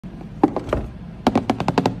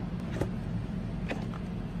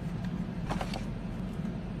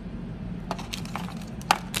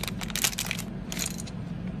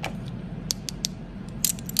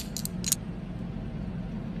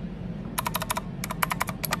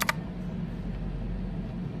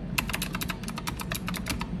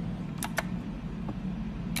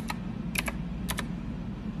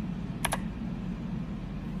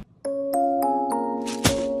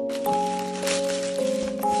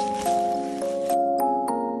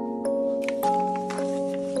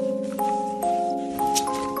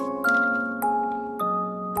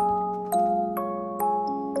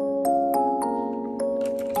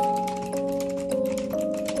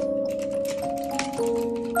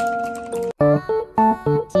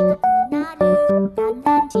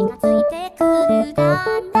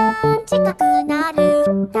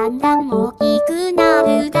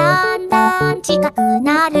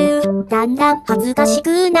恥ずかし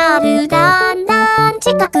くなる、だんだん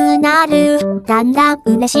近くなる、だんだん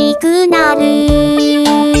嬉しくなる。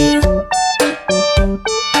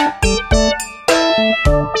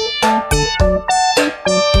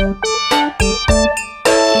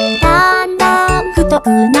だんだん太く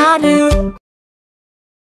なる。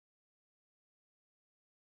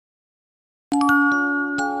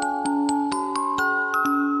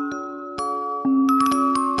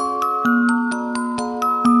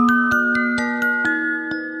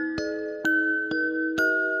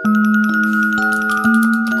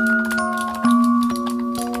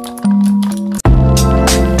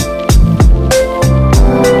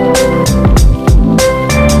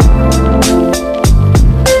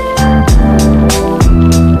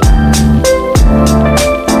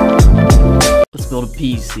Build a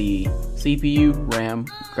PC, CPU, RAM,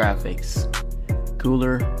 graphics,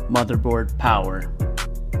 cooler, motherboard, power.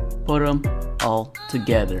 Put them all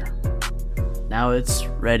together. Now it's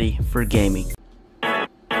ready for gaming.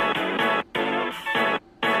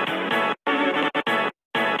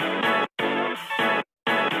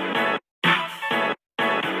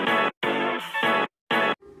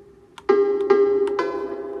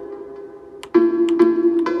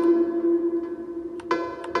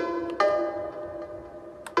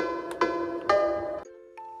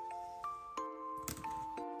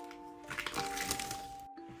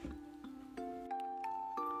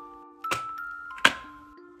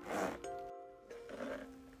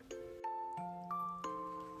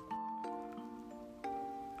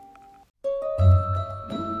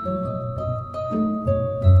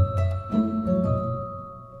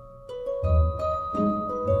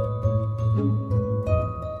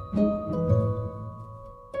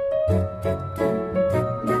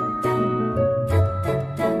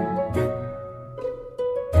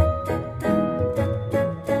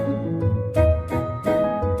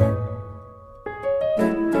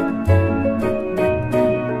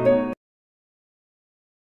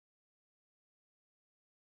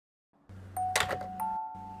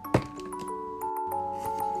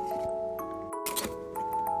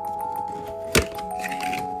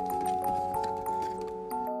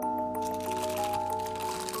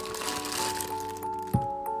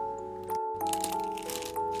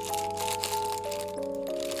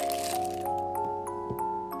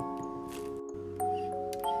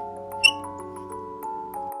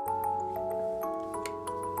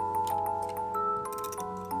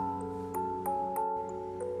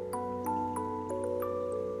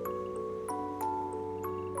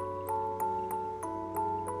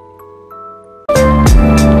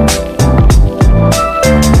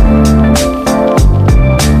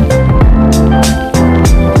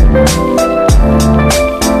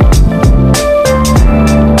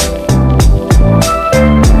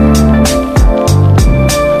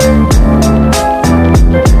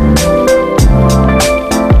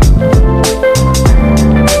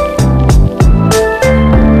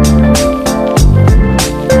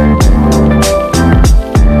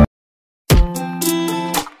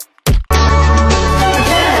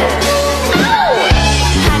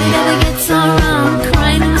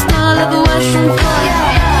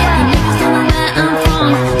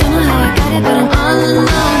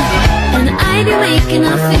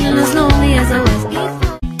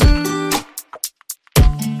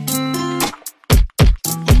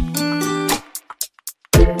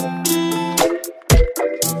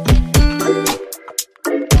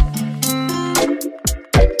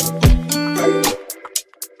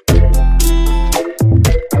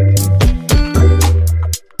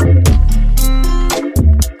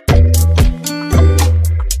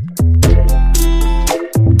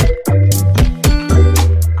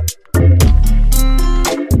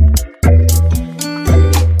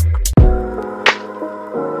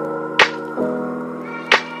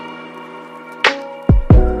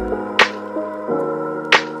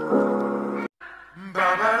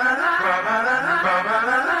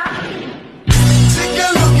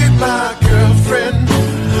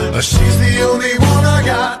 She's the only one I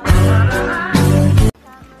got.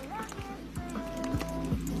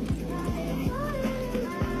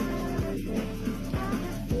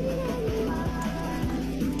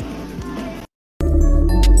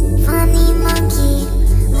 Funny monkey,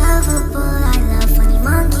 lovable, I love funny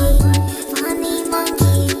monkey. Funny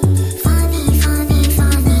monkey, funny, funny,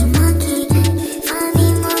 funny monkey. Funny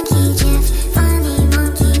monkey Jeff, funny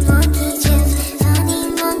monkey, monkey Jeff. Funny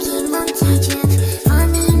monkey, monkey Jeff.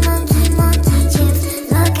 Funny monkey, monkey Jeff.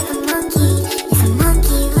 Look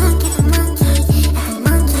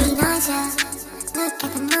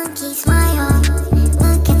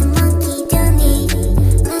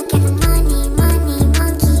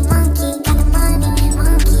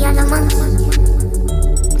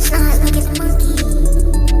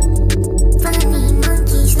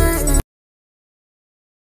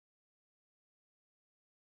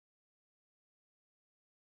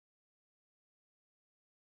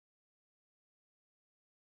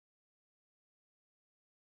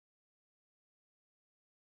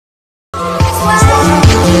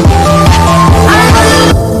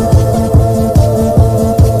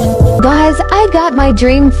got my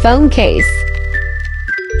dream phone case.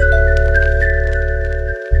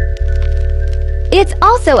 It's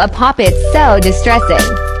also a pop. It's so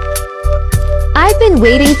distressing. I've been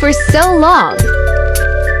waiting for so long.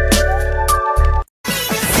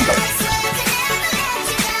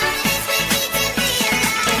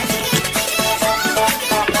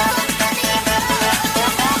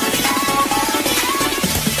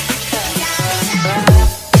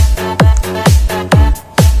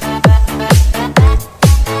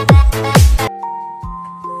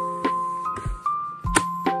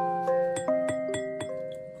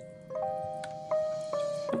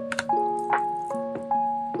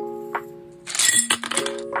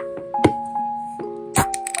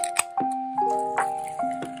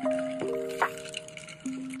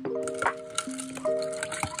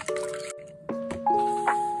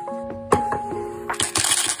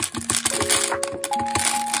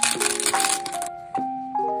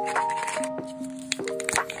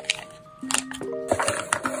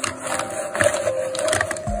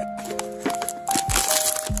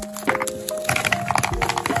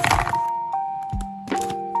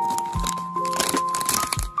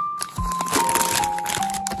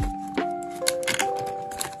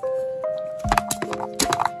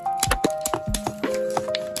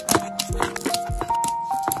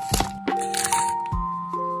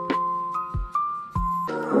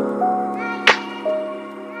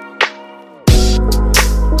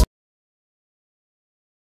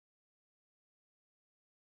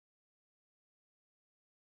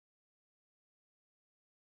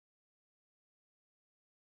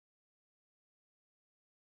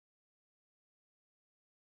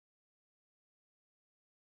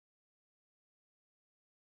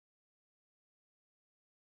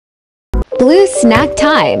 Blue snack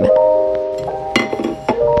time.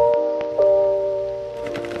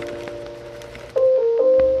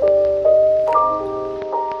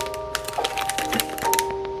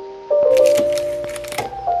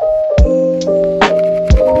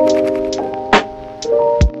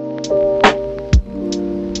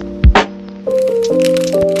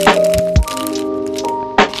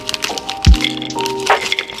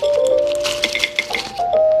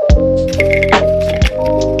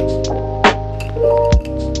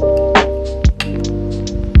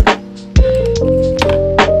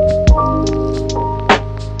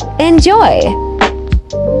 Enjoy!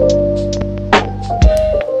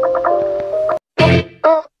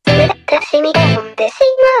 染み込んでし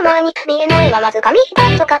まう間に見えないはわずか見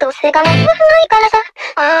たとかどうせがないからさ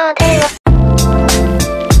あーでは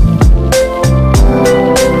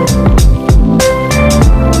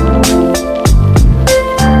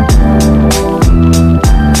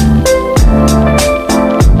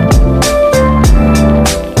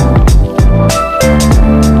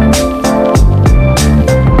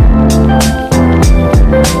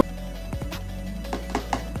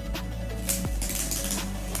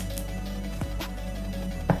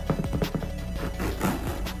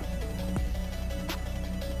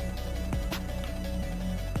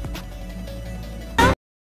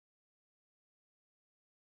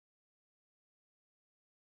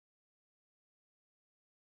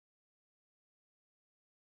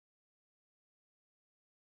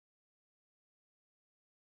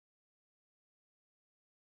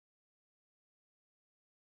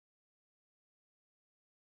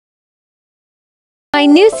My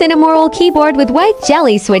new cinomoroll keyboard with white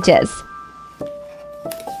jelly switches.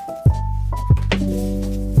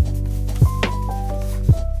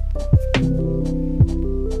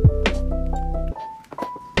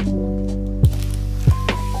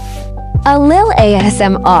 A lil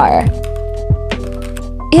ASMR.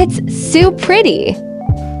 It's so pretty.